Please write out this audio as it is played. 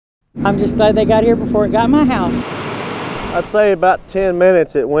I'm just glad they got here before it got my house. I'd say about 10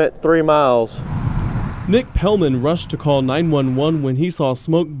 minutes it went 3 miles. Nick Pellman rushed to call 911 when he saw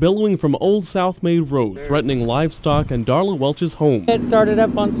smoke billowing from Old Southmayd Road, threatening livestock and Darla Welch's home. It started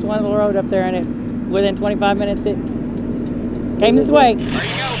up on Swinnell Road up there, and within 25 minutes it came this way.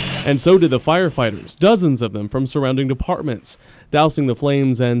 And so did the firefighters, dozens of them from surrounding departments, dousing the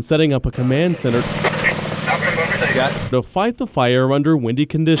flames and setting up a command center to fight the fire under windy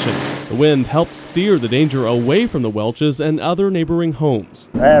conditions. The wind helped steer the danger away from the Welches and other neighboring homes.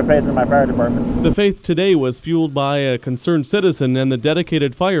 I have faith in my fire department. The faith today was fueled by a concerned citizen and the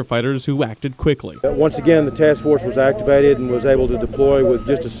dedicated firefighters who acted quickly. Once again, the task force was activated and was able to deploy with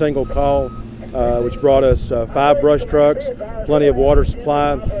just a single call, which brought us 5 brush trucks, plenty of water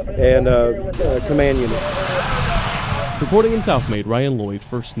supply, and a command unit. Reporting in Southmayd, Ryan Lloyd,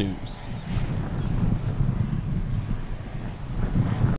 First News.